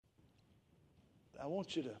I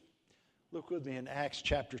want you to look with me in Acts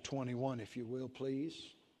chapter 21, if you will, please.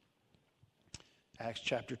 Acts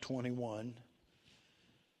chapter 21.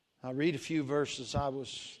 I'll read a few verses. I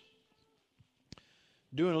was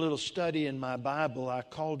doing a little study in my Bible. I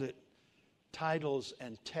called it Titles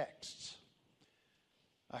and Texts.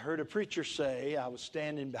 I heard a preacher say, I was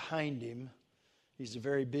standing behind him. He's a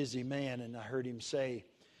very busy man, and I heard him say,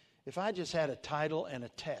 if I just had a title and a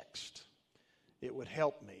text, it would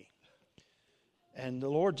help me. And the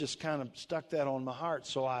Lord just kind of stuck that on my heart.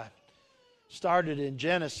 So I started in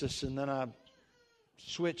Genesis, and then I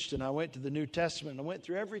switched and I went to the New Testament. And I went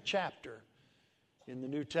through every chapter in the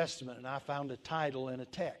New Testament, and I found a title and a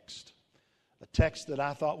text that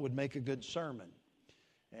I thought would make a good sermon.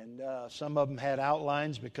 And some of them had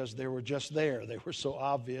outlines because they were just there. They were so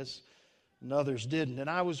obvious, and others didn't. And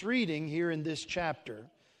I was reading here in this chapter,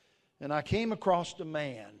 and I came across a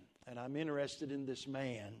man, and I'm interested in this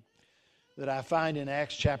man that I find in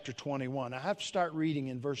Acts chapter 21. I have to start reading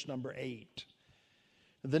in verse number 8.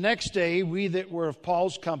 The next day, we that were of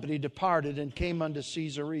Paul's company departed and came unto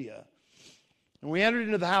Caesarea. And we entered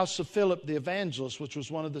into the house of Philip the evangelist, which was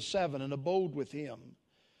one of the 7, and abode with him.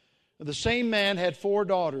 And the same man had 4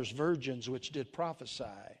 daughters, virgins, which did prophesy.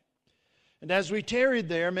 And as we tarried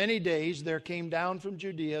there many days, there came down from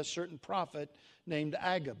Judea a certain prophet named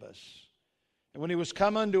Agabus. And when he was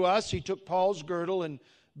come unto us, he took Paul's girdle and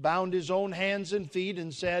bound his own hands and feet,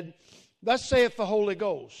 and said, Thus saith the Holy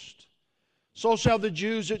Ghost, so shall the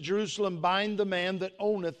Jews at Jerusalem bind the man that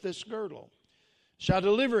owneth this girdle, shall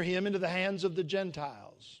deliver him into the hands of the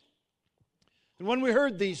Gentiles. And when we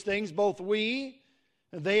heard these things, both we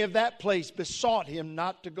and they of that place besought him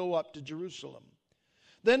not to go up to Jerusalem.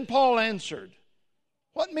 Then Paul answered,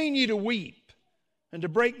 What mean ye to weep, and to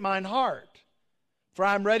break mine heart? For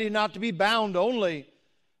I am ready not to be bound only,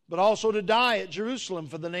 but also to die at Jerusalem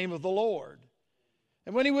for the name of the Lord.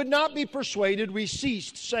 And when he would not be persuaded, we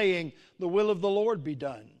ceased, saying, The will of the Lord be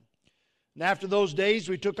done. And after those days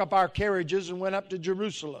we took up our carriages and went up to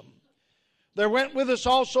Jerusalem. There went with us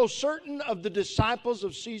also certain of the disciples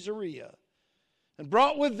of Caesarea, and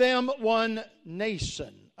brought with them one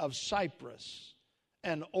Nason of Cyprus,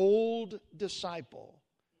 an old disciple,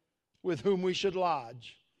 with whom we should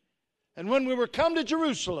lodge. And when we were come to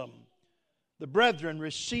Jerusalem, the brethren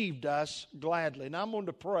received us gladly. Now I'm going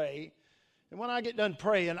to pray, and when I get done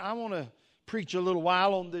praying, I want to preach a little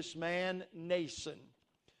while on this man, Nason.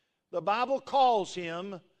 The Bible calls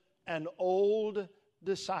him an old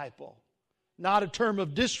disciple. Not a term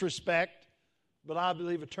of disrespect, but I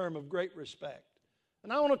believe a term of great respect.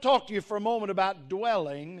 And I want to talk to you for a moment about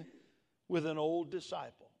dwelling with an old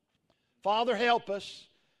disciple. Father, help us.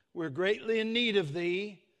 We're greatly in need of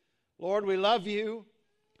Thee. Lord, we love You.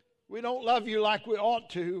 We don't love You like we ought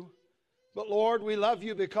to, but Lord, we love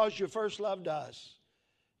You because You first loved us.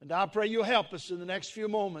 And I pray You'll help us in the next few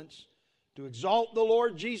moments to exalt the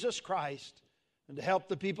Lord Jesus Christ and to help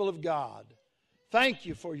the people of God. Thank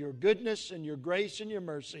You for Your goodness and Your grace and Your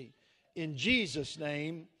mercy. In Jesus'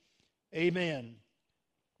 name, amen.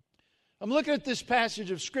 I'm looking at this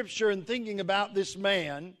passage of Scripture and thinking about this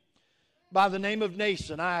man by the name of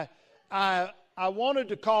Nason. I wanted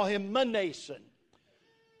to call him Manason,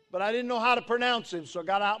 but I didn't know how to pronounce him, so I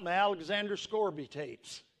got out my Alexander Scourby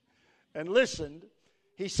tapes and listened.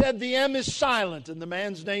 He said the M is silent, and the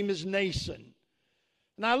man's name is Nason.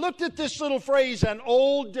 And I looked at this little phrase, an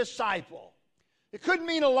old disciple. It could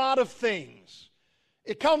mean a lot of things.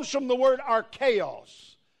 It comes from the word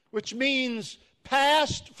archaeos, which means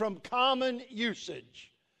passed from common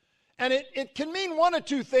usage. And it can mean one or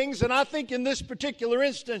two things, and I think in this particular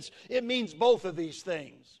instance, it means both of these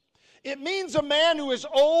things. It means a man who is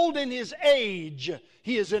old in his age.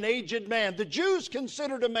 He is an aged man. The Jews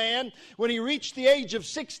considered a man, when he reached the age of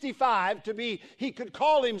 65, to be, he could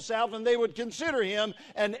call himself, and they would consider him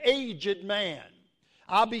an aged man.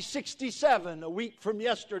 I'll be 67 a week from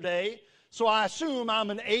yesterday, so I assume I'm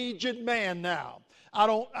an aged man now. I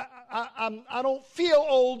don't feel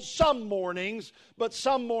old some mornings, but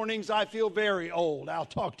some mornings I feel very old. I'll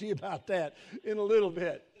talk to you about that in a little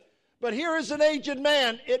bit. But here is an aged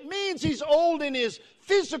man. It means he's old in his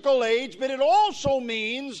physical age, but it also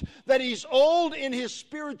means that he's old in his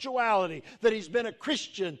spirituality, that he's been a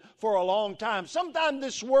Christian for a long time. Sometimes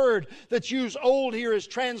this word that's used, old, here is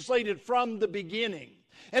translated from the beginning.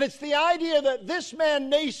 And it's the idea that this man,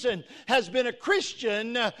 Nason, has been a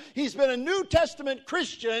Christian. He's been a New Testament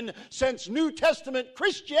Christian since New Testament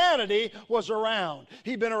Christianity was around.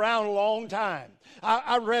 He'd been around a long time.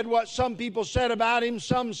 I read what some people said about him.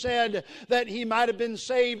 Some said that he might have been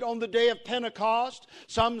saved on the day of Pentecost.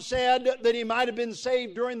 Some said that he might have been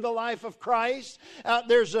saved during the life of Christ.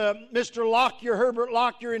 There's Mr. Lockyer, Herbert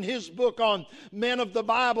Lockyer, in his book on Men of the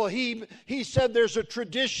Bible. He said there's a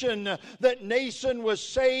tradition that Nason was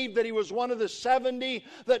saved, that he was one of the 70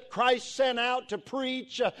 that Christ sent out to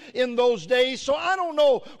preach in those days. So I don't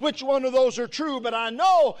know which one of those are true, but I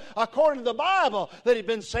know, according to the Bible, that he'd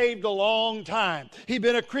been saved a long time. He'd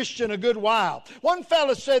been a Christian a good while. One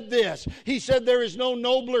fellow said this. He said, there is no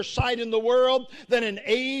nobler sight in the world than an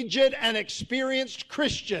aged and experienced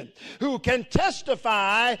Christian who can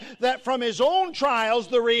testify that from his own trials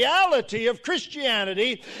the reality of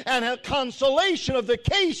Christianity and a consolation of the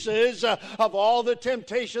cases of all the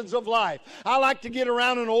temptations of life. I like to get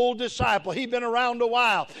around an old disciple. He's been around a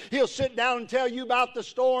while. He'll sit down and tell you about the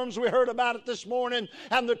storms. We heard about it this morning,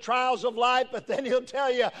 and the trials of life, but then he'll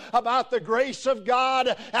tell you about the grace of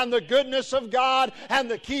God and the goodness of God and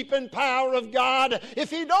the keeping power of God. If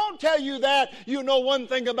he don't tell you that, you know one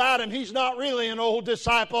thing about him. He's not really an old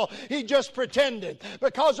disciple. He just pretended.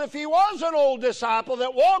 Because if he was an old disciple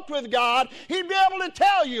that walked with God, he'd be able to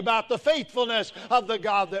tell you about the faithfulness of the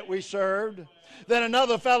God that we served. Then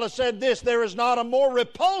another fellow said this, there is not a more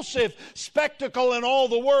repulsive spectacle in all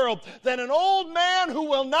the world than an old man who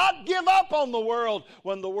will not give up on the world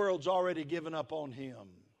when the world's already given up on him.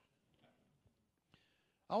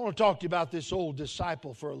 I want to talk to you about this old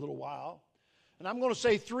disciple for a little while. And I'm going to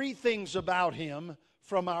say three things about him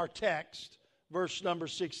from our text, verse number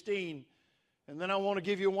 16. And then I want to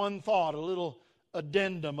give you one thought, a little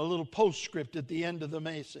addendum, a little postscript at the end of the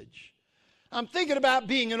message. I'm thinking about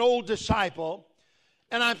being an old disciple,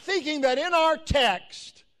 and I'm thinking that in our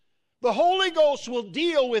text, the Holy Ghost will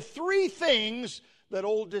deal with three things that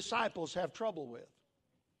old disciples have trouble with.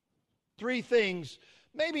 Three things,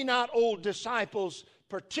 maybe not old disciples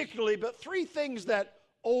particularly, but three things that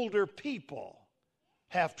older people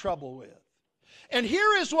have trouble with. And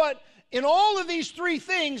here is what, in all of these three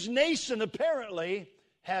things, Nason apparently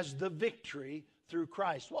has the victory through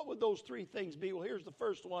Christ. What would those three things be? Well, here's the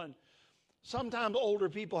first one. Sometimes older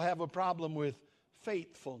people have a problem with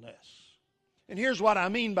faithfulness. And here's what I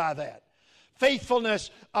mean by that.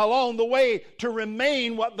 Faithfulness along the way to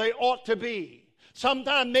remain what they ought to be.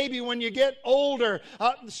 Sometimes maybe when you get older,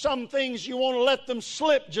 some things you want to let them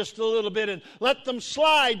slip just a little bit and let them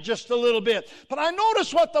slide just a little bit. But I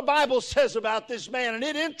notice what the Bible says about this man, and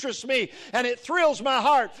it interests me and it thrills my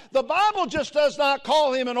heart. The Bible just does not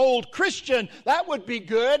call him an old Christian. That would be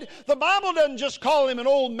good. The Bible doesn't just call him an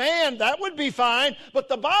old man. That would be fine. But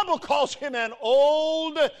the Bible calls him an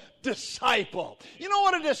old disciple. You know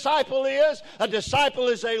what a disciple is? A disciple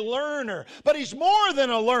is a learner, but he's more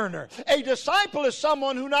than a learner. A disciple is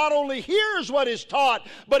someone who not only hears what is taught,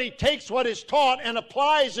 but he takes what is taught and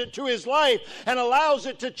applies it to his life and allows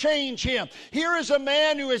it to change him. Here is a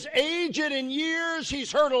man who is aged in years.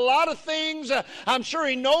 He's heard a lot of things. I'm sure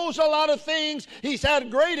he knows a lot of things. He's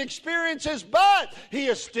had great experiences, but he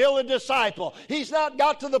is still a disciple. He's not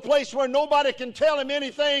got to the place where nobody can tell him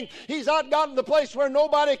anything. He's not gotten to the place where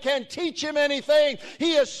nobody can teach him anything.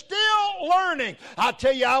 He is still learning. I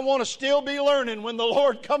tell you, I want to still be learning when the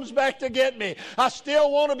Lord comes back to get me. I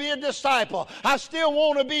still want to be a disciple. I still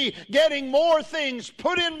want to be getting more things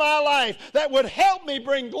put in my life that would help me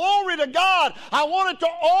bring glory to God. I want it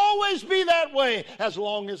to always be that way as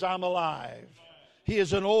long as I'm alive. He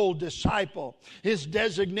is an old disciple. His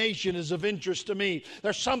designation is of interest to me.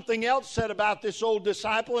 There's something else said about this old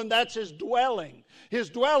disciple, and that's his dwelling. His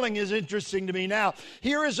dwelling is interesting to me. Now,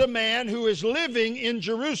 here is a man who is living in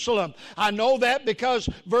Jerusalem. I know that because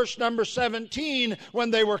verse number 17,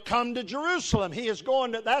 when they were come to Jerusalem, he is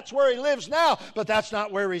going to, that's where he lives now, but that's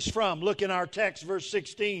not where he's from. Look in our text, verse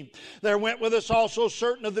 16. There went with us also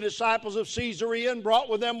certain of the disciples of Caesarea, and brought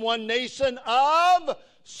with them one Nason of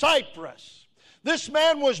Cyprus. This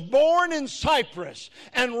man was born in Cyprus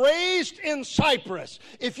and raised in Cyprus.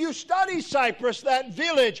 If you study Cyprus, that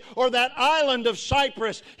village or that island of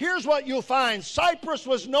Cyprus, here's what you'll find. Cyprus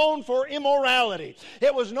was known for immorality.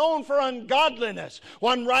 It was known for ungodliness.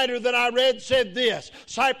 One writer that I read said this: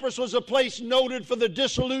 Cyprus was a place noted for the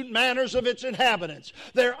dissolute manners of its inhabitants.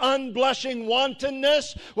 Their unblushing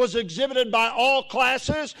wantonness was exhibited by all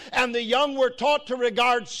classes, and the young were taught to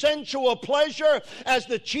regard sensual pleasure as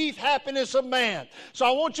the chief happiness of man. land. So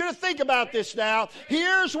I want you to think about this now.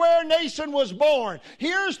 Here's where Nason was born.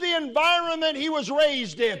 Here's the environment he was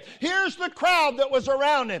raised in. Here's the crowd that was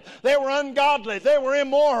around him. They were ungodly. They were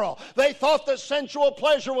immoral. They thought that sensual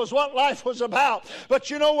pleasure was what life was about. But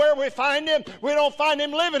you know where we find him? We don't find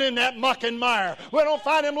him living in that muck and mire. We don't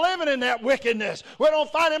find him living in that wickedness. We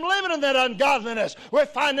don't find him living in that ungodliness. We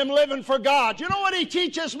find him living for God. You know what he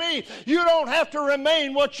teaches me? You don't have to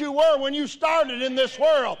remain what you were when you started in this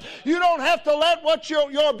world. You don't have to let what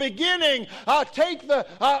your beginning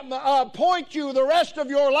point you the rest of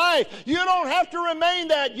your life. You don't have to remain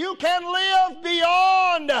that. You can live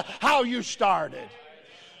beyond how you started.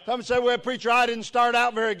 Some say, well, preacher, I didn't start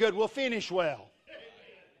out very good. Well, finish well.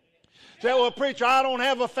 Say, well, preacher, I don't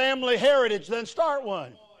have a family heritage. Then start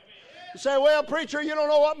one. You say, well, preacher, you don't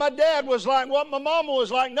know what my dad was like, what my mama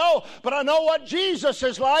was like. No, but I know what Jesus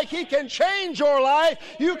is like. He can change your life.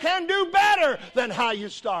 You can do better than how you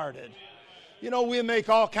started. You know, we make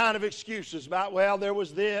all kind of excuses about, well, there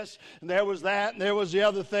was this, and there was that, and there was the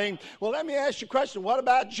other thing. Well, let me ask you a question. What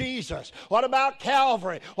about Jesus? What about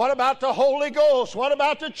Calvary? What about the Holy Ghost? What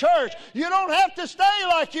about the church? You don't have to stay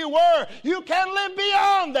like you were. You can live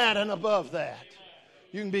beyond that and above that.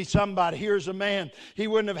 You can be somebody. Here's a man. He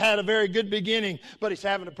wouldn't have had a very good beginning, but he's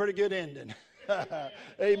having a pretty good ending.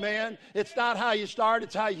 Amen. It's not how you start,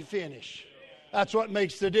 it's how you finish. That's what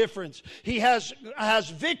makes the difference. He has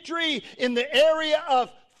victory in the area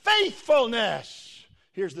of faithfulness.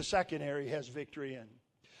 Here's the second area he has victory in.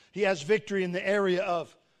 He has victory in the area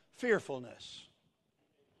of fearfulness.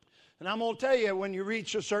 And I'm going to tell you, when you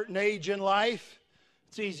reach a certain age in life,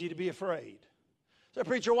 it's easy to be afraid. So,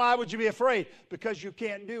 preacher, why would you be afraid? Because you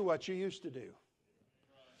can't do what you used to do.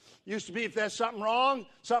 Used to be, if there's something wrong,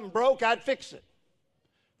 something broke, I'd fix it.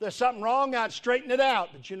 If there's something wrong, I'd straighten it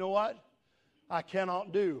out. But you know what? I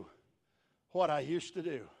cannot do what I used to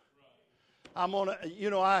do.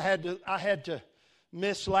 I had to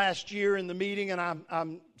miss last year in the meeting, and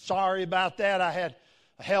I'm sorry about that. I had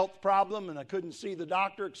a health problem, and I couldn't see the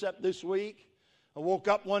doctor except this week. I woke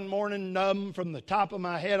up one morning numb from the top of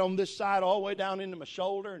my head on this side all the way down into my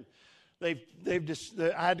shoulder, and I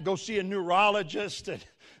had to go see a neurologist and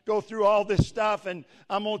go through all this stuff. And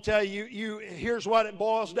I'm going to tell you, here's what it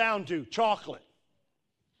boils down to: chocolate.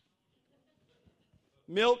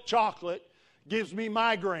 Milk chocolate gives me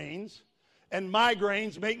migraines, and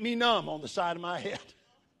migraines make me numb on the side of my head.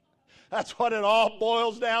 That's what it all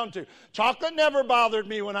boils down to. Chocolate never bothered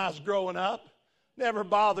me when I was growing up. Never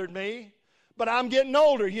bothered me. But I'm getting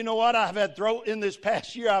older. You know what? In this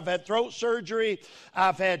past year, I've had throat surgery.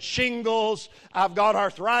 I've had shingles. I've got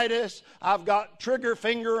arthritis. I've got trigger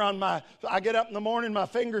finger I get up in the morning, my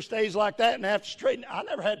finger stays like that, and I have to straighten. I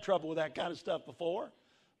never had trouble with that kind of stuff before,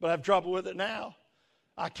 but I have trouble with it now.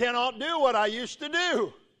 I cannot do what I used to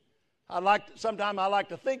do. Sometimes I like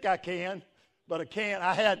to think I can, but I can't.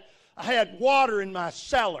 I had water in my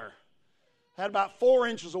cellar. I had about 4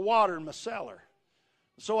 inches of water in my cellar.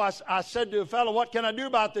 So I said to a fellow, what can I do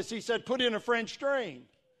about this? He said, put in a French drain.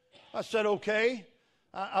 I said, okay.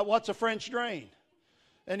 What's a French drain?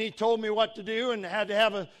 And he told me what to do, and had to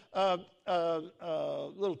have a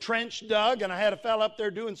little trench dug, and I had a fellow up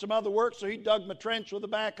there doing some other work, so he dug my trench with a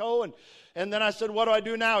backhoe, and then I said, what do I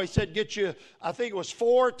do now? He said, get you, I think it was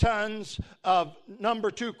 4 tons of number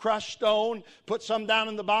 2 crushed stone, put some down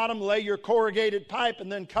in the bottom, lay your corrugated pipe, and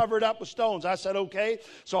then cover it up with stones. I said, okay.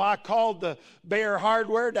 So I called the Bear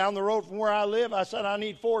Hardware down the road from where I live. I said, I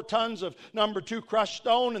need 4 tons of number 2 crushed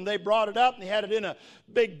stone, and they brought it up, and he had it in a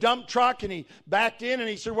big dump truck, and he backed in, and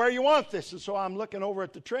he said, where do you want this? And so I'm looking over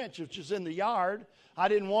at the trench, which is in the yard. I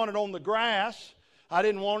didn't want it on the grass. I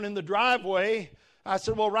didn't want it in the driveway. I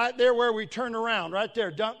said, well, right there where we turn around, right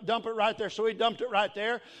there, dump it right there. So he dumped it right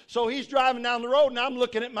there. So he's driving down the road, and I'm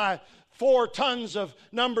looking at my 4 tons of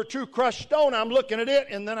number 2 crushed stone. I'm looking at it,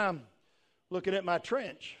 and then I'm looking at my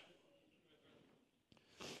trench.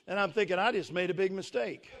 And I'm thinking, I just made a big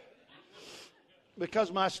mistake,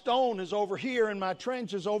 because my stone is over here and my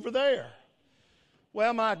trench is over there.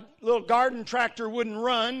 Well, my little garden tractor wouldn't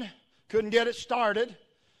run, couldn't get it started.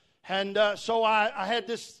 And so I had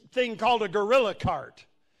this thing called a gorilla cart.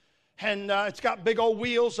 And it's got big old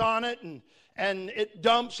wheels on it, and it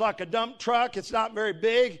dumps like a dump truck. It's not very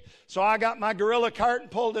big. So I got my gorilla cart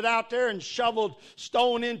and pulled it out there and shoveled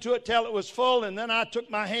stone into it till it was full. And then I took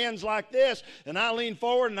my hands like this, and I leaned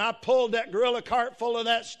forward, and I pulled that gorilla cart full of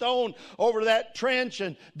that stone over that trench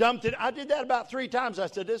and dumped it. I did that about 3 times. I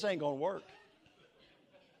said, this ain't going to work.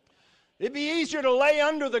 It'd be easier to lay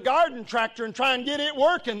under the garden tractor and try and get it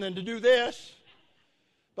working than to do this.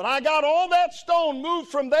 But I got all that stone moved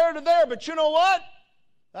from there to there. But you know what?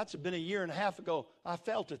 That's been a year and a half ago. I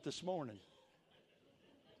felt it this morning.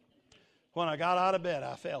 When I got out of bed,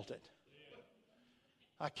 I felt it.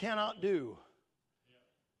 I cannot do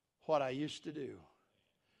what I used to do.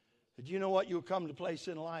 But you know what? You'll come to a place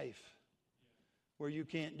in life where you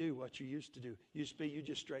can't do what you used to do. Used to be, you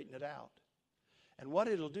just straighten it out. And what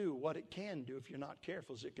it'll do, what it can do if you're not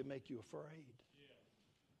careful, is it can make you afraid.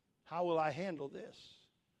 How will I handle this?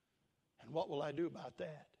 And what will I do about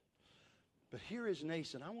that? But here is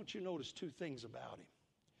Nason. I want you to notice two things about him.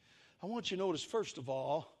 I want you to notice, first of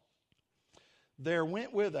all, there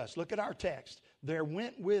went with us. Look at our text. There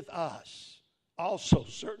went with us also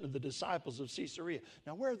certain of the disciples of Caesarea.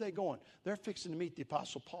 Now, where are they going? They're fixing to meet the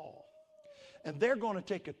Apostle Paul. And they're going to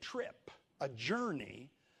take a trip, a journey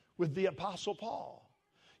with the Apostle Paul.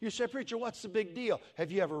 You say, preacher, what's the big deal?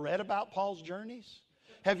 Have you ever read about Paul's journeys?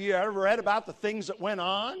 Have you ever read about the things that went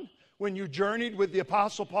on when you journeyed with the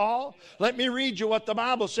Apostle Paul? Let me read you what the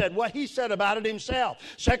Bible said, what he said about it himself.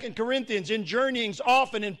 2 Corinthians, in journeyings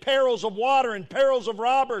often, in perils of water, in perils of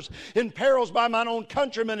robbers, in perils by mine own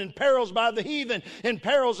countrymen, in perils by the heathen, in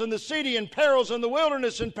perils in the city, in perils in the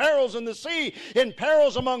wilderness, in perils in the sea, in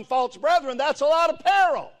perils among false brethren. That's a lot of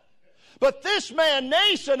peril. But this man,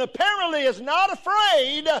 Nason, apparently is not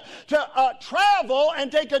afraid to travel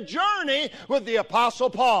and take a journey with the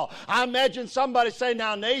Apostle Paul. I imagine somebody say,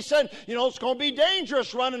 now, Nason, you know, it's going to be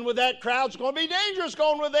dangerous running with that crowd. It's going to be dangerous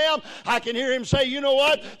going with them. I can hear him say, you know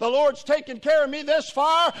what? The Lord's taken care of me this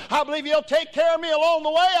far. I believe He'll take care of me along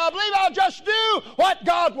the way. I believe I'll just do what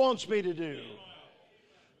God wants me to do.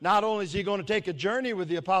 Not only is he going to take a journey with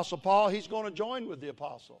the Apostle Paul, he's going to join with the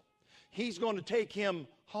Apostle. He's going to take him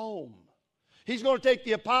home. He's going to take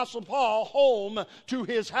the Apostle Paul home to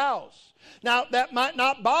his house. Now, that might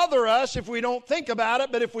not bother us if we don't think about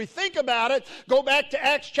it, but if we think about it, go back to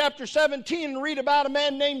Acts chapter 17 and read about a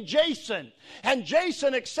man named Jason. And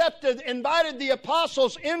Jason invited the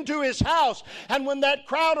apostles into his house. And when that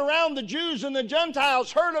crowd around the Jews and the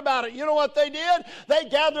Gentiles heard about it, you know what they did? They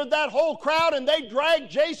gathered that whole crowd and they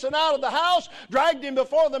dragged Jason out of the house, dragged him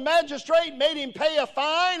before the magistrate, made him pay a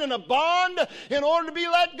fine and a bond in order to be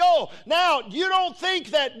let go. Now, you don't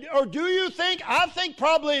think that, or do you think? I think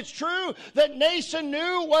probably it's true that Nason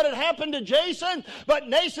knew what had happened to Jason, but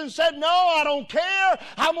Nason said, no, I don't care.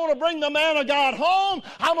 I'm going to bring the man of God home.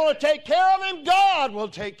 I'm going to take care of him. God will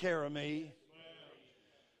take care of me.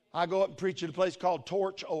 I go up and preach at a place called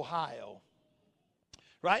Torch, Ohio.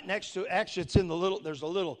 Right next to, actually it's in there's a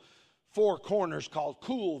little four corners called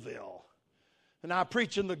Coolville. And I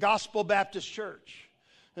preach in the Gospel Baptist Church.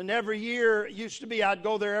 And every year, it used to be, I'd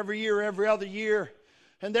go there every year, every other year.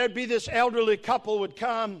 And there'd be this elderly couple would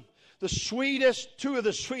come. Two of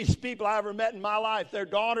the sweetest people I ever met in my life. Their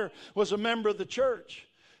daughter was a member of the church.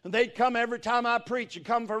 And they'd come every time I preach and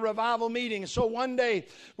come for revival meetings. So one day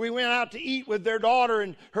we went out to eat with their daughter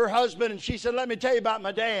and her husband. And she said, let me tell you about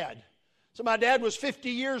my dad. So my dad was 50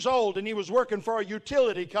 years old and he was working for a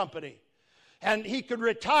utility company. And he could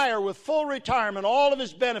retire with full retirement, all of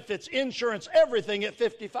his benefits, insurance, everything at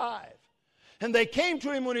 55. And they came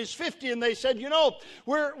to him when he was 50 and they said, you know,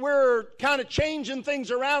 we're kind of changing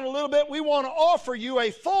things around a little bit. We want to offer you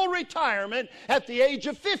a full retirement at the age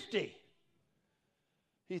of 50.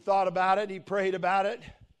 He thought about it. He prayed about it.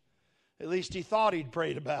 At least he thought he'd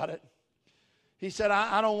prayed about it. He said,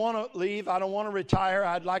 I don't want to leave. I don't want to retire.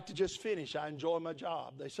 I'd like to just finish. I enjoy my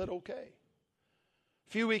job. They said, okay.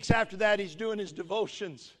 A few weeks after that, he's doing his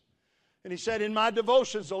devotions. And he said, in my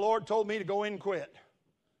devotions, the Lord told me to go in and quit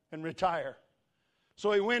and retire.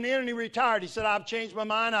 So he went in and he retired. He said, I've changed my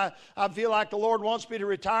mind. I feel like the Lord wants me to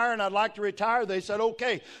retire and I'd like to retire. They said,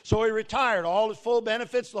 okay. So he retired, all his full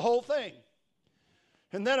benefits, the whole thing.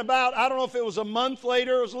 And then about, I don't know if it was a month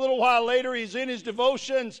later, it was a little while later, he's in his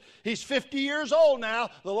devotions. He's 50 years old now.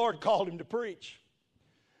 The Lord called him to preach.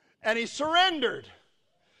 And he surrendered.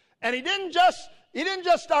 And he didn't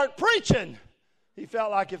just start preaching. He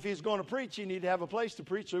felt like if he's going to preach, he needed to have a place to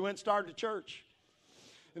preach. So he went and started a church.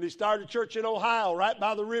 And he started a church in Ohio, right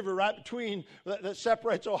by the river, right between, that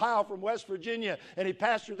separates Ohio from West Virginia. And he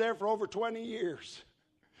pastored there for over 20 years.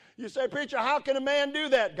 You say, preacher, how can a man do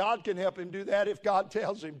that? God can help him do that if God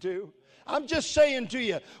tells him to. I'm just saying to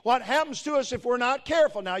you, what happens to us if we're not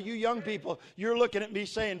careful. Now, you young people, you're looking at me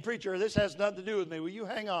saying, preacher, this has nothing to do with me. Will you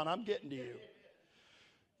hang on? I'm getting to you.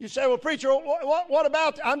 You say, well, preacher, what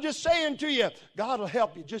about? I'm just saying to you, God will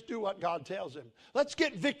help you. Just do what God tells him. Let's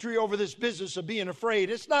get victory over this business of being afraid.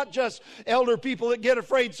 It's not just elder people that get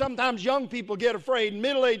afraid. Sometimes young people get afraid, and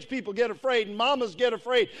middle-aged people get afraid, and mamas get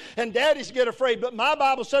afraid, and daddies get afraid. But my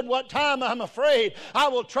Bible said, what time I'm afraid, I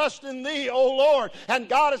will trust in thee, O Lord. And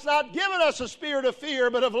God has not given us a spirit of fear,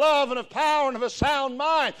 but of love and of power and of a sound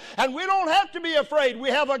mind. And we don't have to be afraid. We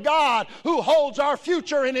have a God who holds our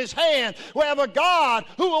future in his hand. We have a God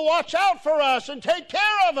who will watch out for us and take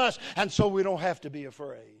care of us, and so we don't have to be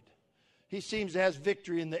afraid. He seems to have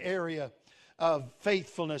victory in the area of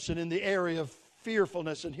faithfulness and in the area of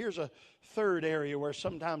fearfulness. And here's a third area where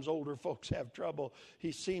sometimes older folks have trouble.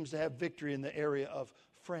 He seems to have victory in the area of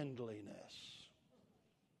friendliness.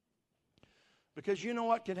 Because you know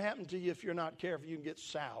what can happen to you if you're not careful? You can get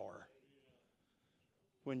sour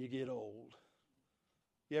when you get old.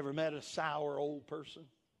 You ever met a sour old person?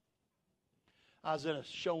 I was in a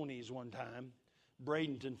Shoney's one time,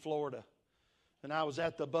 Bradenton, Florida, and I was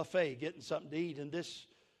at the buffet getting something to eat, and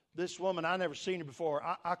this woman, I never seen her before.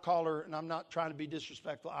 I call her, and I'm not trying to be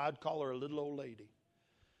disrespectful, I'd call her a little old lady.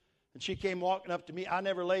 And she came walking up to me. I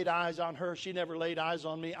never laid eyes on her. She never laid eyes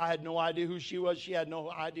on me. I had no idea who she was. She had no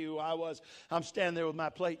idea who I was. I'm standing there with my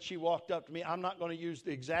plate. She walked up to me. I'm not going to use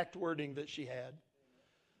the exact wording that she had,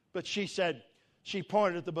 but she said, she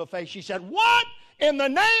pointed at the buffet. She said, "What in the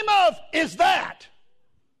name of is that?"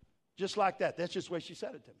 Just like that. That's just the way she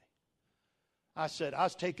said it to me. I said, I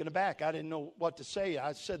was taken aback. I didn't know what to say.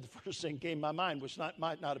 I said the first thing came to my mind, which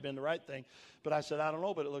might not have been the right thing. But I said, I don't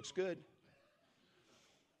know, but it looks good.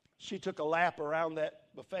 She took a lap around that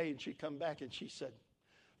buffet, and she come back and she said,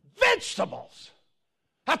 "Vegetables.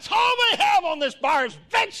 That's all they have on this bar is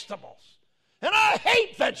vegetables. And I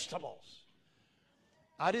hate vegetables."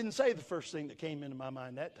 I didn't say the first thing that came into my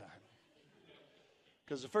mind that time.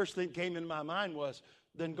 Because the first thing that came into my mind was,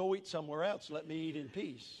 then go eat somewhere else. Let me eat in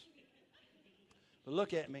peace. But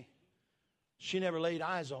look at me. She never laid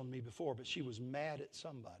eyes on me before, but she was mad at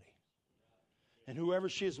somebody. And whoever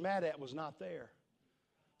she was mad at was not there.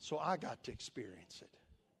 So I got to experience it.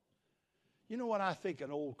 You know what I think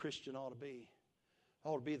an old Christian ought to be?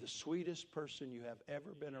 Ought to be the sweetest person you have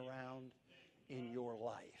ever been around in your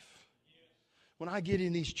life. When I get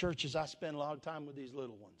in these churches, I spend a lot of time with these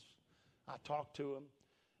little ones. I talk to them.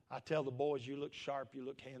 I tell the boys, "You look sharp, you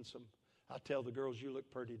look handsome." I tell the girls, "You look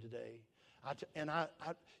pretty today."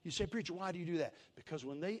 You say, "Preacher, why do you do that?" Because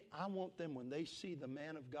I want them, when they see the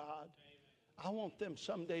man of God, I want them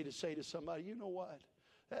someday to say to somebody, "You know what?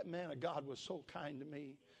 That man of God was so kind to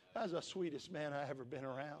me. That was the sweetest man I ever been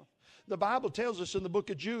around." The Bible tells us in the book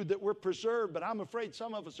of Jude that we're preserved, but I'm afraid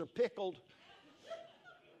some of us are pickled.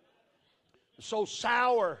 So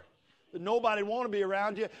sour that nobody want to be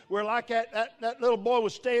around you. We're like that little boy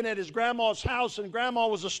was staying at his grandma's house, and grandma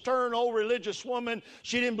was a stern old religious woman.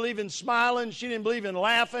 She didn't believe in smiling. She didn't believe in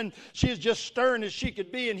laughing. She was just stern as she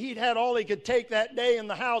could be, and he'd had all he could take that day in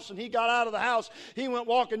the house, and he got out of the house. He went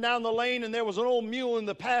walking down the lane, and there was an old mule in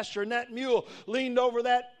the pasture, and that mule leaned over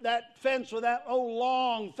that fence with that old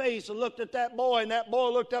long face and looked at that boy, and that boy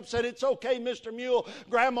looked up and said, "It's okay, Mr. Mule.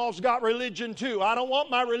 Grandma's got religion too. I don't want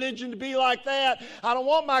my religion to be like that. I don't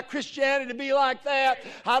want my Christianity to be like that.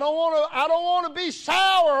 I don't want to be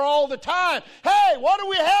sour all the time." Hey, what do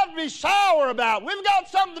we have to be sour about? We've got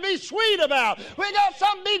something to be sweet about. We've got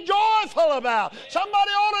something to be joyful about. Somebody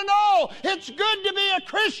ought to know it's good to be a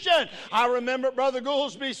Christian. I remember Brother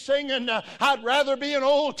Goolsby singing, "I'd rather be an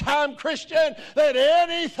old-time Christian than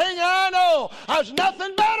anything I know. There's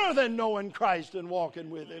nothing better than knowing Christ and walking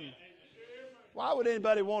with Him." Why would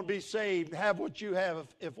anybody want to be saved, have what you have,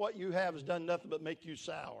 if what you have has done nothing but make you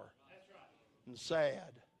sour and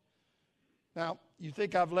sad? Now, you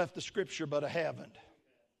think I've left the scripture, but I haven't.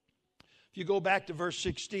 If you go back to verse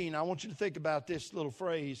 16, I want you to think about this little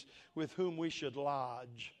phrase, "with whom we should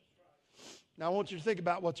lodge." Now, I want you to think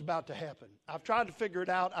about what's about to happen. I've tried to figure it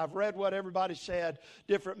out. I've read what everybody said,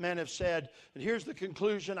 different men have said, and here's the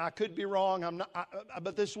conclusion. I could be wrong,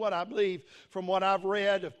 but this is what I believe from what I've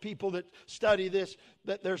read of people that study this,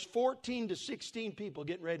 that there's 14 to 16 people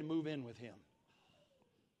getting ready to move in with him.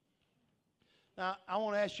 Now, I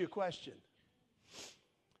want to ask you a question.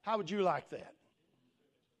 How would you like that?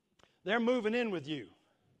 They're moving in with you.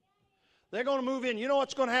 They're going to move in. You know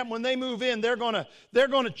what's going to happen when they move in? They're going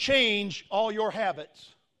to change all your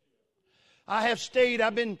habits.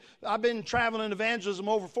 I've been traveling evangelism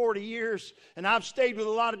over 40 years, and I've stayed with a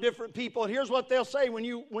lot of different people. And here's what they'll say when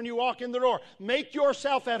you walk in the door: "Make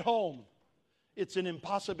yourself at home." It's an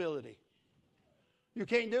impossibility. You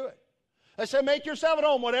can't do it. They say, make yourself at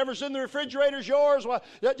home. Whatever's in the refrigerator is yours.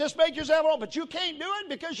 Just make yourself at home. But you can't do it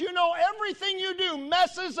because you know everything you do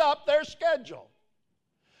messes up their schedule.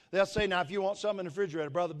 They'll say, now, if you want something in the refrigerator,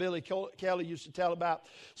 Brother Billy Kelly used to tell about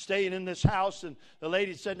staying in this house. And the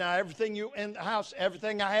lady said, now, everything you in the house,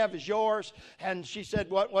 everything I have is yours. And she said,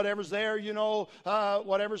 whatever's there, you know,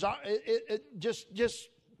 whatever's, just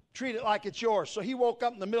treat it like it's yours. So he woke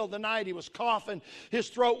up in the middle of the night. He was coughing. His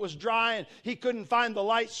throat was dry, and he couldn't find the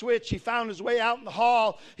light switch. He found his way out in the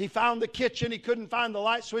hall. He found the kitchen. He couldn't find the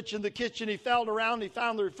light switch in the kitchen. He felt around. He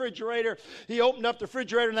found the refrigerator. He opened up the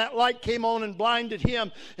refrigerator, and that light came on and blinded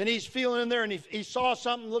him. And he's feeling in there, and he saw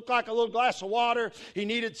something looked like a little glass of water. He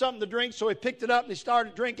needed something to drink, so he picked it up, and he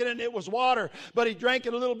started drinking it, and it was water. But he drank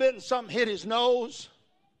it a little bit, and something hit his nose.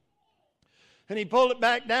 And he pulled it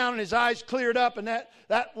back down, and his eyes cleared up, and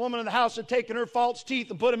that woman in the house had taken her false teeth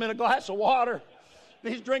and put them in a glass of water.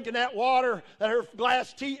 And he's drinking that water that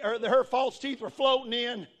her false teeth were floating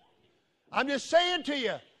in. I'm just saying to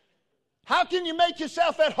you, how can you make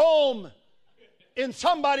yourself at home in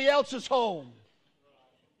somebody else's home?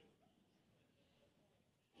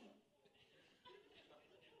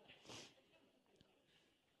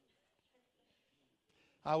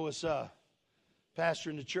 I was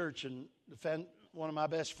pastoring the church, and one of my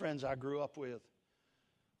best friends I grew up with,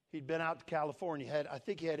 he'd been out to California. I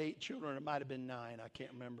think he had 8 children. It might have been 9. I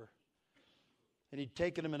can't remember. And he'd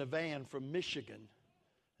taken them in a van from Michigan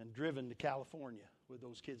and driven to California with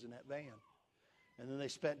those kids in that van. And then they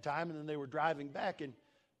spent time, and then they were driving back.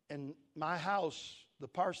 And my house, the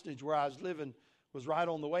parsonage where I was living, was right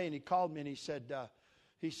on the way. And he called me, and he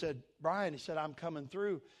said, Brian, he said, I'm coming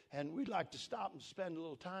through, and we'd like to stop and spend a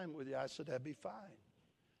little time with you. I said, that'd be fine.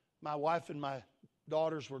 My wife and my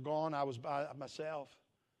daughters were gone. I was by myself.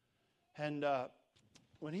 And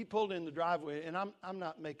when he pulled in the driveway, and I'm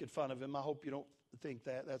not making fun of him. I hope you don't think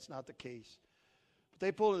that. That's not the case. But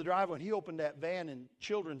they pulled in the driveway, and he opened that van, and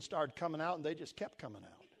children started coming out, and they just kept coming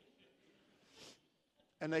out.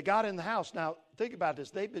 And they got in the house. Now, think about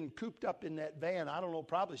this. They've been cooped up in that van, I don't know,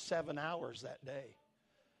 probably 7 hours that day.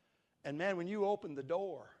 And, man, when you opened the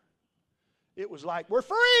door, it was like, we're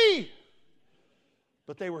free!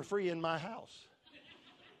 But they were free in my house.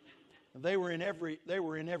 They were in every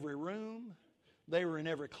room. They were in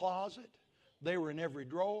every closet. They were in every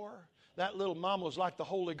drawer. That little mama was like the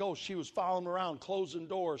Holy Ghost. She was following around, closing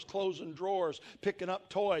doors, closing drawers, picking up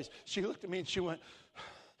toys. She looked at me and she went,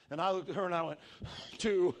 and I looked at her and I went,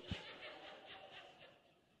 two.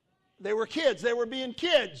 They were kids. They were being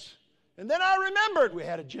kids. And then I remembered we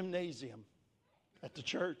had a gymnasium at the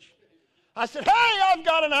church. I said, hey, I've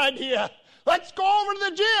got an idea. Let's go over to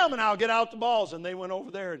the gym, and I'll get out the balls. And they went over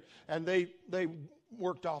there, and they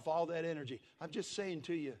worked off all that energy. I'm just saying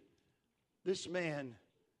to you, this man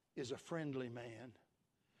is a friendly man.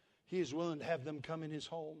 He is willing to have them come in his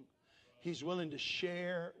home. He's willing to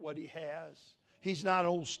share what he has. He's not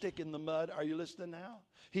old stick in the mud. Are you listening now?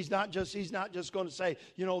 He's not just going to say,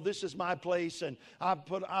 you know, this is my place, and I've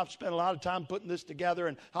spent a lot of time putting this together,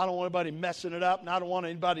 and I don't want anybody messing it up, and I don't want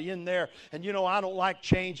anybody in there. And you know, I don't like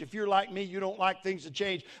change. If you're like me, you don't like things to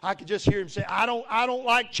change. I could just hear him say, I don't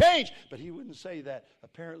like change. But he wouldn't say that.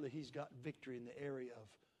 Apparently, he's got victory in the area of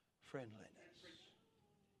friendliness.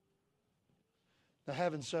 Now,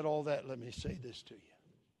 having said all that, let me say this to you.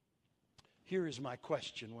 Here is my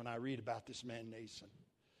question when I read about this man, Nason.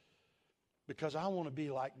 Because I want to be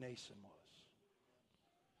like Nason was.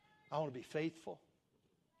 I want to be faithful.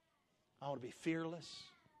 I want to be fearless.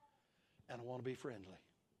 And I want to be friendly.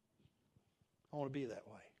 I want to be that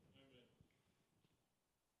way.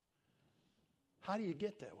 How do you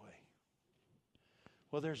get that way?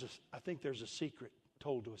 Well, I think there's a secret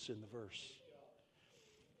told to us in the verse.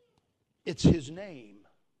 It's his name,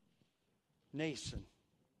 Nason.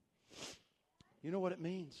 You know what it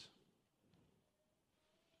means?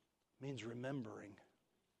 It means remembering.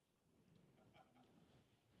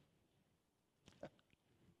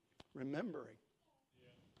 Remembering.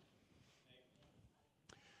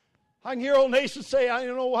 I can hear old Nason say,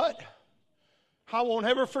 you know what? I won't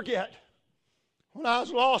ever forget when I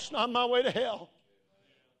was lost and on my way to hell.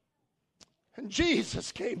 And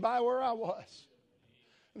Jesus came by where I was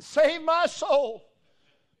and saved my soul.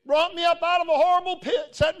 Brought me up out of a horrible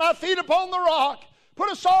pit, set my feet upon the rock,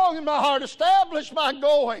 put a song in my heart, established my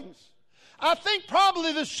goings. I think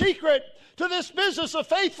probably the secret to this business of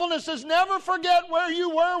faithfulness is never forget where you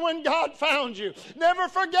were when God found you. Never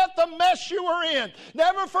forget the mess you were in.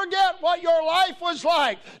 Never forget what your life was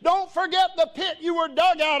like. Don't forget the pit you were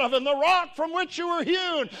dug out of and the rock from which you were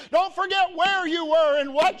hewn. Don't forget where you were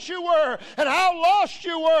and what you were and how lost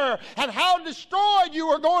you were and how destroyed you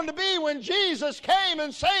were going to be when Jesus came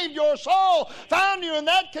and saved your soul, found you in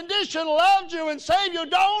that condition, loved you and saved you.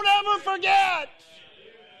 Don't ever forget.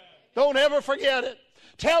 Don't ever forget it.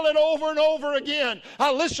 Tell it over and over again.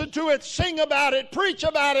 I listen to it, sing about it, preach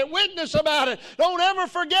about it, witness about it. Don't ever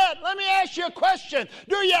forget. Let me ask you a question.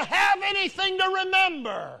 Do you have anything to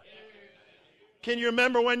remember? Can you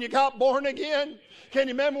remember when you got born again? Can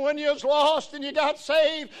you remember when you was lost and you got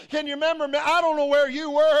saved? Can you remember? I don't know where you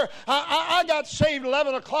were. I got saved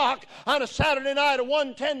 11 o'clock on a Saturday night at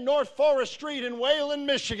 110 North Forest Street in Wayland,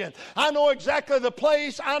 Michigan. I know exactly the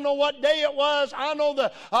place. I know what day it was. I know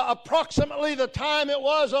the approximately the time it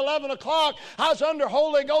was, 11 o'clock. I was under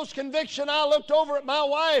Holy Ghost conviction. I looked over at my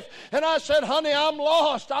wife and I said, honey, I'm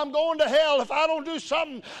lost. I'm going to hell. If I don't do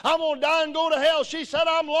something, I'm going to die and go to hell. She said,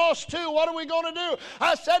 I'm lost too. What are we going to do?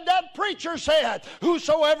 I said, that preacher said,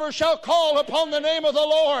 whosoever shall call upon the name of the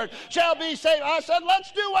Lord shall be saved. I said,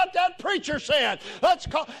 let's do what that preacher said. Let's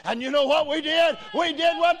call. And you know what we did? We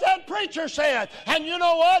did what that preacher said. And you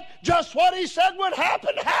know what? Just what he said would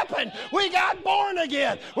happen, happened. We got born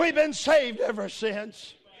again. We've been saved ever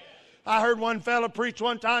since. I heard one fellow preach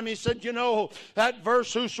one time. He said, you know, that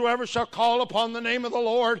verse, whosoever shall call upon the name of the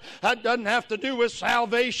Lord, that doesn't have to do with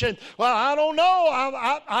salvation. Well, I don't know.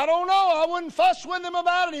 I don't know. I wouldn't fuss with him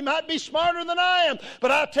about it. He might be smarter than I am. But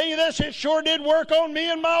I'll tell you this, it sure did work on me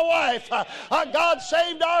and my wife. God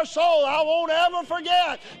saved our soul. I won't ever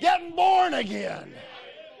forget getting born again.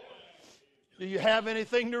 Do you have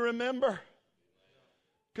anything to remember?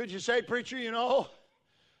 Could you say, preacher, you know,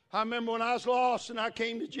 I remember when I was lost and I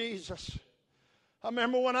came to Jesus. I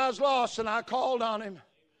remember when I was lost and I called on him.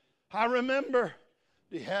 I remember.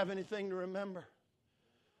 Do you have anything to remember?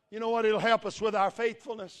 You know what? It'll help us with our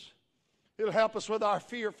faithfulness. It'll help us with our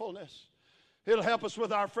fearfulness. It'll help us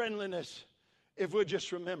with our friendliness if we'll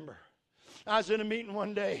just remember. I was in a meeting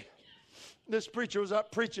one day. This preacher was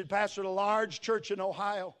up preaching, pastored a large church in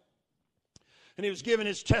Ohio. And he was giving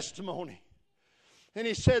his testimony. And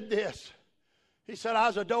he said this. He said, I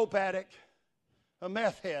was a dope addict, a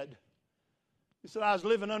meth head. He said, I was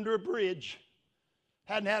living under a bridge.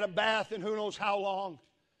 Hadn't had a bath in who knows how long.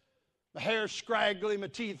 My hair scraggly, my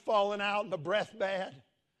teeth falling out, and my breath bad.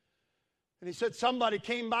 And he said, somebody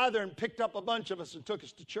came by there and picked up a bunch of us and took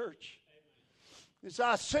us to church. He said,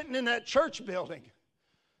 I was sitting in that church building.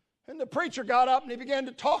 And the preacher got up and he began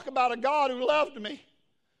to talk about a God who loved me.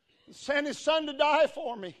 He sent his son to die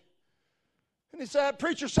for me. And he said, that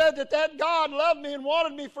preacher said that God loved me and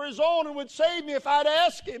wanted me for his own and would save me if I'd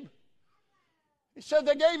ask him. He said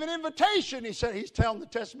they gave an invitation. He said, he's telling the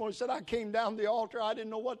testimony. He said, I came down the altar. I didn't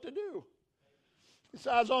know what to do. He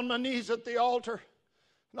said, I was on my knees at the altar.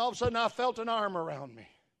 And all of a sudden I felt an arm around me.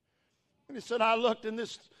 And he said, I looked and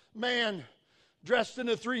this man dressed in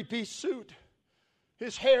a three-piece suit.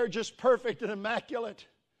 His hair just perfect and immaculate.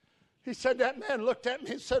 He said, that man looked at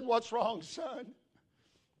me and said, what's wrong, son?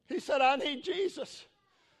 He said, I need Jesus.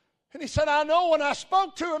 And he said, I know when I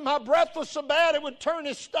spoke to him, my breath was so bad it would turn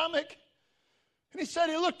his stomach. And he said,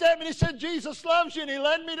 he looked at me and he said, Jesus loves you, and he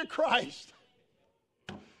led me to Christ.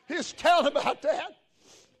 He was telling about that.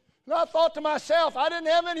 And I thought to myself, I didn't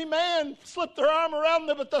have any man slip their arm around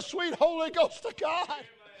me but the sweet Holy Ghost of God.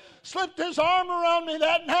 Slipped his arm around me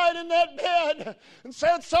that night in that bed and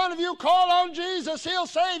said, son, if you call on Jesus, he'll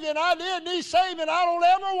save you. And I did, and he saved me. And I don't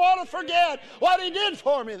ever want to forget what he did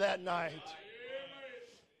for me that night.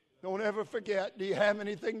 Don't ever forget. Do you have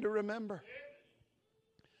anything to remember?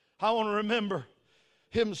 I want to remember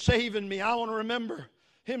him saving me. I want to remember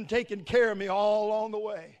him taking care of me all along the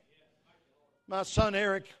way. My son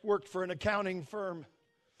Eric worked for an accounting firm.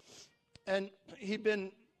 And he'd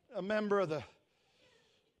been a member of the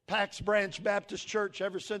Pax Branch Baptist Church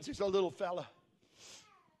ever since he's a little fella.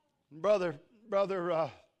 Brother,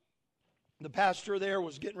 the pastor there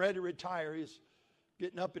was getting ready to retire. He's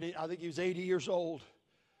getting up, and I think he was 80 years old.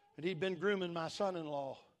 And he'd been grooming my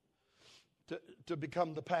son-in-law to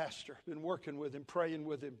become the pastor. Been working with him, praying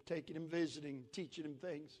with him, taking him, visiting, teaching him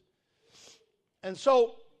things. And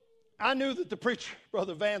so I knew that the preacher,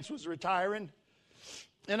 Brother Vance, was retiring.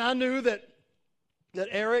 And I knew that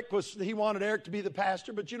he wanted Eric to be the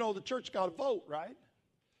pastor, but you know, the church got a vote, right?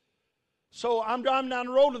 So I'm driving down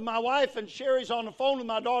the road with my wife, and Sherry's on the phone with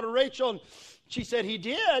my daughter Rachel, and she said, he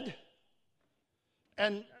did.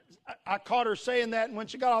 And I caught her saying that, and when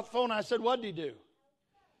she got off the phone, I said, what did he do?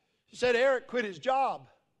 She said, Eric quit his job.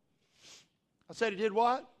 I said, he did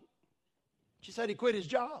what? She said, he quit his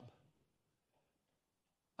job.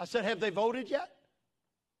 I said, have they voted yet?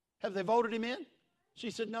 Have they voted him in? She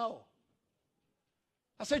said, no.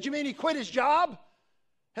 I said, you mean he quit his job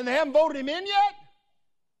and they haven't voted him in yet?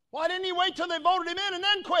 Why didn't he wait till they voted him in and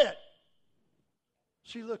then quit?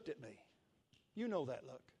 She looked at me. You know that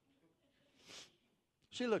look.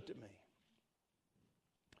 She looked at me.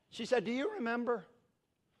 She said, do you remember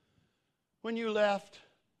when you left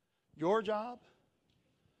your job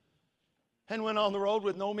and went on the road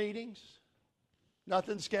with no meetings,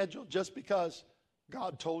 nothing scheduled, just because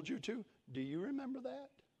God told you to? Do you remember that?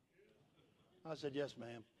 I said, yes,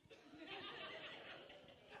 ma'am.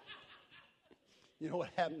 You know what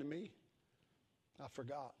happened to me? I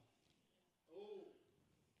forgot.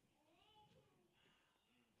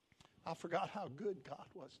 I forgot how good God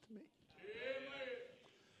was to me.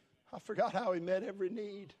 I forgot how He met every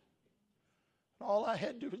need. And all I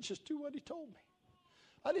had to do was just do what He told me.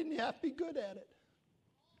 I didn't have to be good at it.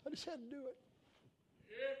 I just had to do it.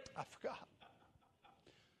 I forgot.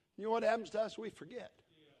 You know what happens to us? We forget.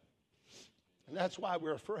 And that's why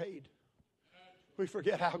we're afraid. We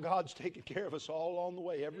forget how God's taken care of us all along the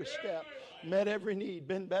way, every step, met every need,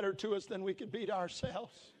 been better to us than we could be to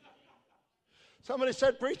ourselves. Somebody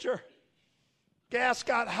said, preacher, gas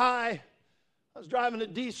got high. I was driving a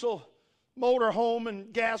diesel motor home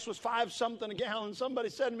and gas was 5 something a gallon. Somebody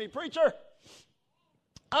said to me, preacher,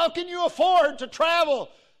 how can you afford to travel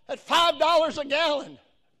at $5 a gallon?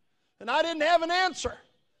 And I didn't have an answer.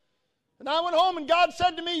 And I went home and God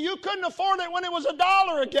said to me, you couldn't afford it when it was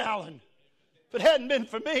 $1 a gallon. If it hadn't been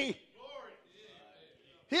for me.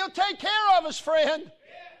 He'll take care of us, friend.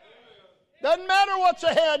 Doesn't matter what's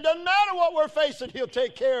ahead. Doesn't matter what we're facing. He'll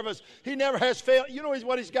take care of us. He never has failed. You know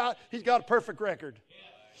what He's got? He's got a perfect record.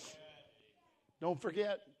 Don't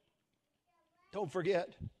forget. Don't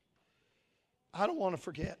forget. I don't want to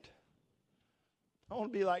forget. I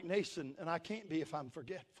want to be like Nathan, and I can't be if I'm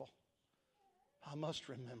forgetful. I must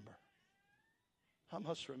remember. I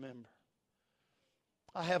must remember.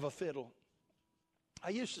 I have a fiddle. I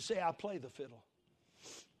used to say I play the fiddle.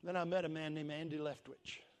 Then I met a man named Andy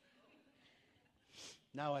Leftwich.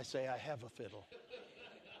 Now I say I have a fiddle.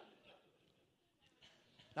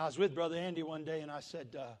 Now I was with Brother Andy one day and I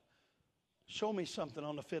said, show me something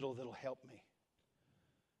on the fiddle that'll help me.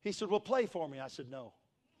 He said, well, play for me. I said, no.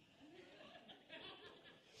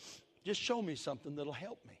 Just show me something that'll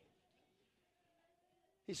help me.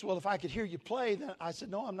 He said, well, if I could hear you play, then I said,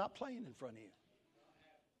 no, I'm not playing in front of you.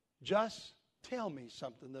 Just tell me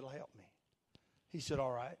something that'll help me. He said,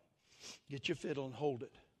 all right, get your fiddle and hold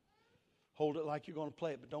it. Hold it like you're going to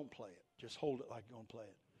play it, but don't play it. Just hold it like you're going to play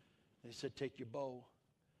it. And he said, take your bow,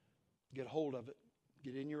 get hold of it,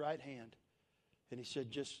 get it in your right hand. And he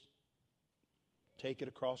said, just take it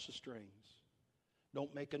across the strings.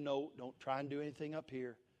 Don't make a note. Don't try and do anything up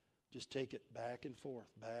here. Just take it back and forth,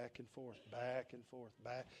 back and forth, back and forth,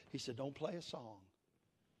 back. He said, don't play a song.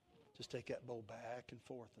 Just take that bow back and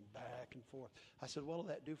forth and back and forth. I said, what will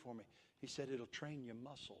that do for me? He said, it'll train your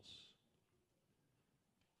muscles.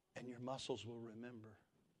 And your muscles will remember.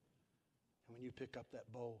 And when you pick up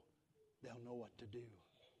that bow, they'll know what to do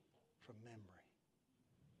from memory.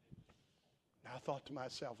 Now I thought to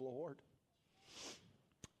myself, Lord,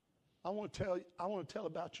 I want to tell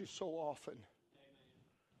about you so often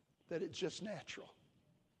that it's just natural.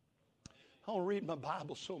 I want to read my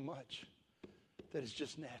Bible so much that it's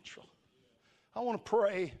just natural. I want to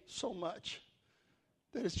pray so much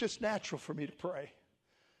that it's just natural for me to pray.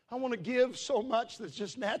 I want to give so much that it's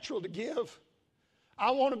just natural to give.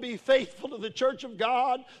 I want to be faithful to the church of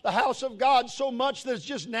God, the house of God, so much that it's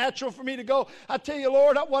just natural for me to go. I tell you,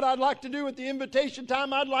 Lord, what I'd like to do at the invitation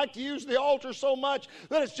time, I'd like to use the altar so much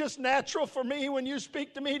that it's just natural for me when you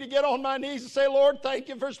speak to me to get on my knees and say, Lord, thank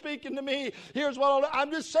you for speaking to me. Here's what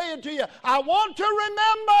I'm just saying to you. I want to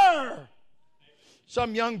remember.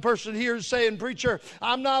 Some young person here is saying, preacher,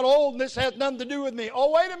 I'm not old and this has nothing to do with me. Oh,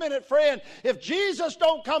 wait a minute, friend. If Jesus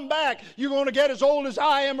don't come back, you're going to get as old as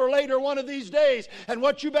I am or later one of these days. And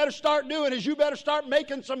what you better start doing is you better start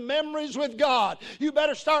making some memories with God. You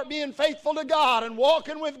better start being faithful to God and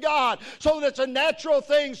walking with God so that it's a natural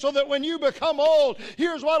thing, so that when you become old,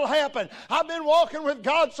 here's what will happen. I've been walking with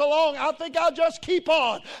God so long, I think I'll just keep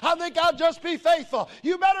on. I think I'll just be faithful.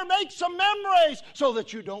 You better make some memories so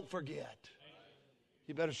that you don't forget.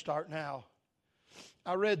 You better start now.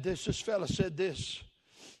 I read this. This fella said this.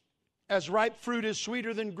 As ripe fruit is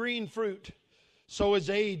sweeter than green fruit, so is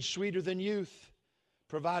age sweeter than youth,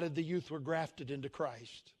 provided the youth were grafted into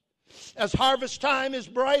Christ. As harvest time is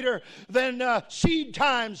brighter than seed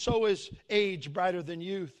time, so is age brighter than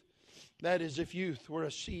youth. That is, if youth were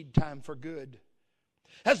a seed time for good.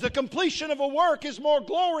 As the completion of a work is more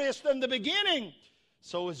glorious than the beginning,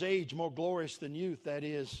 so is age more glorious than youth. That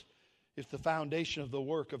is, if the foundation of the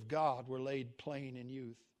work of God were laid plain in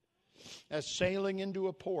youth. As sailing into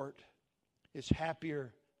a port is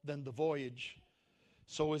happier than the voyage,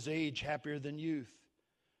 so is age happier than youth.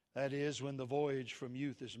 That is, when the voyage from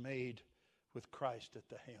youth is made with Christ at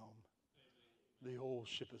the helm. The old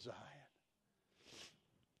ship of Zion.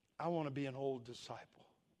 I want to be an old disciple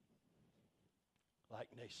like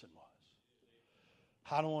Nason was.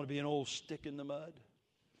 I don't want to be an old stick in the mud.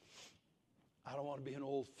 I don't want to be an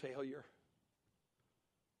old failure.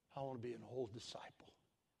 I want to be an old disciple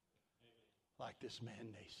like this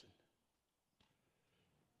man Nason.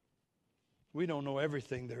 We don't know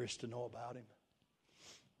everything there is to know about him.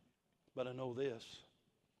 But I know this.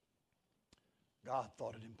 God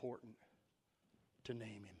thought it important to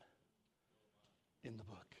name him in the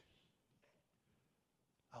book.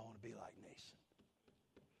 I want to be like Nason.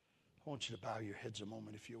 I want you to bow your heads a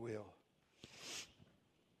moment, if you will.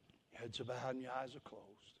 Your heads are bowed and your eyes are closed.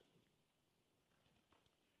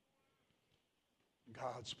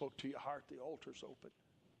 God spoke to your heart. The altar's open.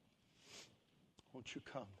 Won't you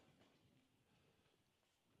come?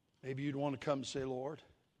 Maybe you'd want to come and say, Lord,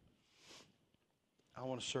 I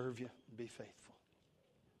want to serve you and be faithful.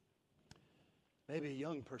 Maybe a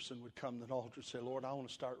young person would come to the altar and say, Lord, I want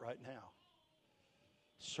to start right now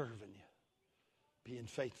serving you, being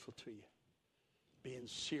faithful to you, being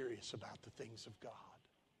serious about the things of God.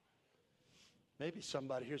 Maybe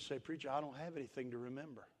somebody here say, Preacher, I don't have anything to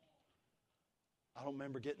remember. I don't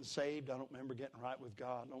remember getting saved. I don't remember getting right with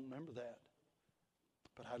God. I don't remember that.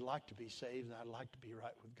 But I'd like to be saved and I'd like to be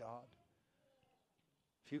right with God.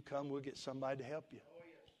 If you come, we'll get somebody to help you.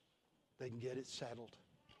 They can get it settled.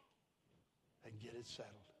 They can get it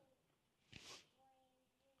settled.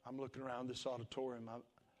 I'm looking around this auditorium.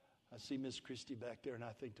 I see Miss Christie back there, and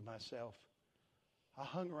I think to myself, I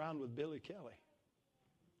hung around with Billy Kelly,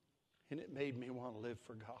 and it made me want to live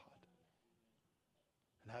for God.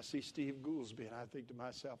 And I see Steve Goolsby, and I think to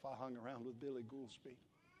myself, I hung around with Billy Goolsby,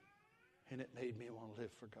 and it made me want to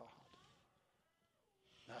live for God.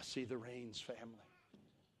 And I see the Raines family.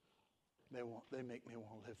 They make me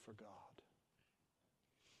want to live for God.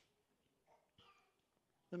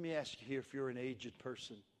 Let me ask you here, if you're an aged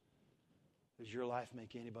person, does your life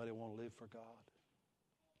make anybody want to live for God?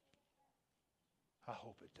 I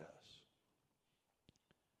hope it does.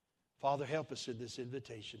 Father, help us in this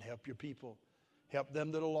invitation. Help your people. Help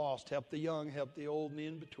them that are lost. Help the young. Help the old and the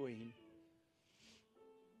in between.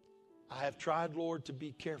 I have tried, Lord, to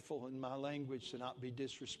be careful in my language, to not be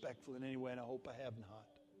disrespectful in any way, and I hope I have not.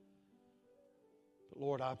 But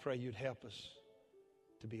Lord, I pray you'd help us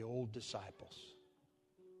to be old disciples.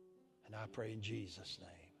 And I pray in Jesus'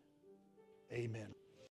 name. Amen.